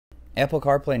Apple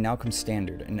CarPlay now comes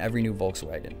standard in every new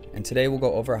Volkswagen, and today we'll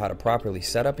go over how to properly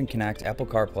set up and connect Apple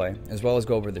CarPlay, as well as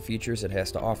go over the features it has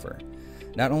to offer.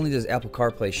 Not only does Apple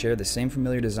CarPlay share the same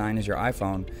familiar design as your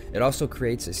iPhone, it also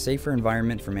creates a safer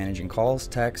environment for managing calls,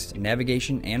 text,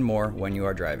 navigation, and more when you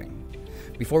are driving.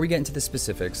 Before we get into the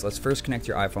specifics, let's first connect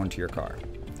your iPhone to your car.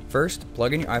 First,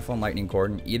 plug in your iPhone lightning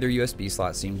cord in either USB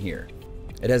slot seen here.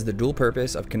 It has the dual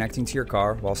purpose of connecting to your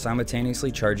car while simultaneously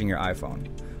charging your iPhone.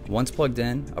 Once plugged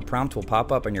in, a prompt will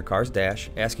pop up on your car's dash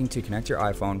asking to connect your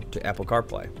iPhone to Apple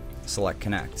CarPlay. Select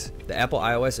Connect. The Apple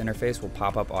iOS interface will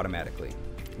pop up automatically.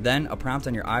 Then, a prompt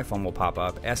on your iPhone will pop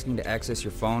up asking to access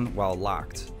your phone while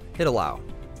locked. Hit Allow.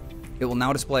 It will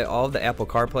now display all of the Apple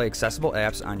CarPlay accessible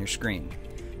apps on your screen.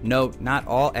 Note, not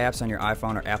all apps on your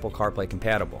iPhone are Apple CarPlay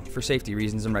compatible, for safety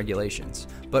reasons and regulations,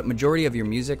 but majority of your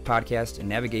music, podcast, and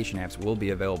navigation apps will be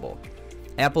available.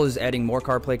 Apple is adding more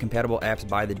CarPlay compatible apps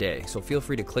by the day, so feel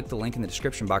free to click the link in the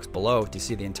description box below to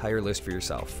see the entire list for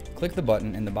yourself. Click the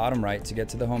button in the bottom right to get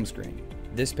to the home screen.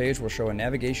 This page will show a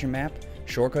navigation map,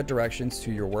 shortcut directions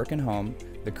to your work and home,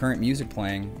 the current music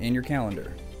playing, and your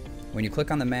calendar. When you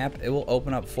click on the map, it will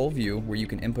open up full view where you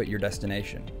can input your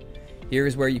destination. Here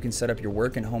is where you can set up your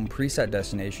work and home preset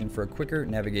destination for a quicker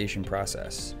navigation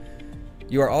process.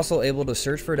 You are also able to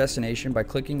search for a destination by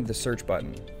clicking the search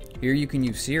button. Here you can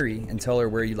use Siri and tell her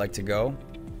where you'd like to go.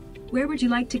 Where would you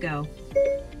like to go?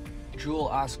 Jewel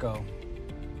Osco.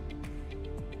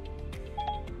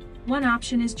 One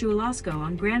option is Jewel Osco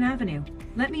on Grand Avenue.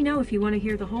 Let me know if you want to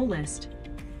hear the whole list.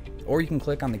 Or you can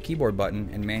click on the keyboard button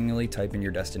and manually type in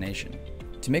your destination.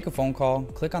 To make a phone call,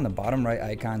 click on the bottom right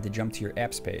icon to jump to your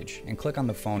apps page and click on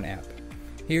the phone app.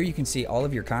 Here you can see all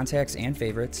of your contacts and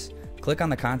favorites. Click on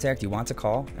the contact you want to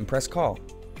call and press call.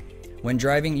 When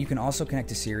driving, you can also connect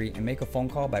to Siri and make a phone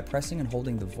call by pressing and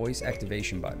holding the voice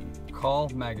activation button. Call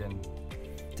Megan.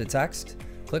 To text,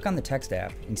 click on the text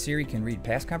app and Siri can read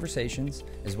past conversations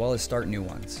as well as start new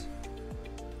ones.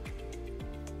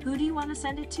 Who do you want to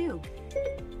send it to?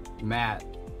 Matt.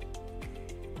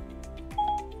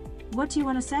 What do you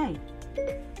want to say?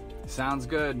 Sounds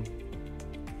good.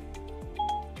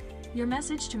 Your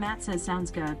message to Matt says sounds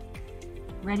good.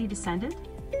 Ready to send it?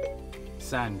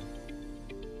 Send.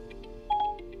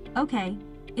 Okay,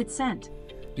 it's sent.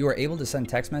 You are able to send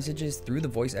text messages through the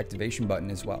voice activation button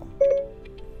as well.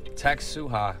 Text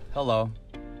Suha, hello.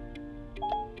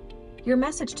 Your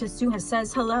message to Suha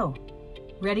says hello.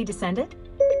 Ready to send it?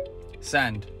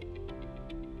 Send.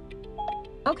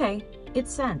 Okay,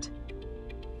 it's sent.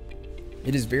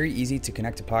 It is very easy to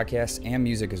connect to podcasts and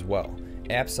music as well.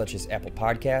 Apps such as Apple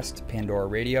Podcast, Pandora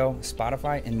Radio,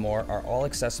 Spotify, and more are all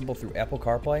accessible through Apple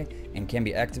CarPlay and can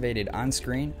be activated on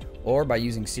screen or by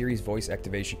using Siri's voice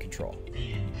activation control.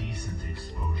 The Indecent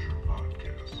Exposure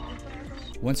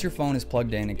Podcast. Once your phone is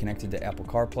plugged in and connected to Apple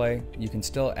CarPlay, you can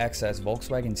still access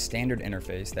Volkswagen's standard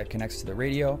interface that connects to the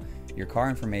radio, your car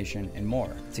information, and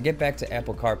more. To get back to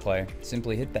Apple CarPlay,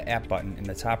 simply hit the app button in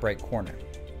the top right corner,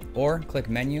 or click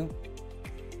Menu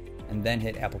and then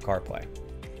hit Apple CarPlay.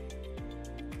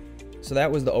 So that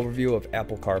was the overview of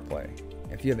Apple CarPlay.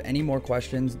 If you have any more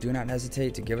questions, do not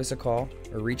hesitate to give us a call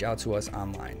or reach out to us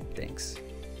online. Thanks.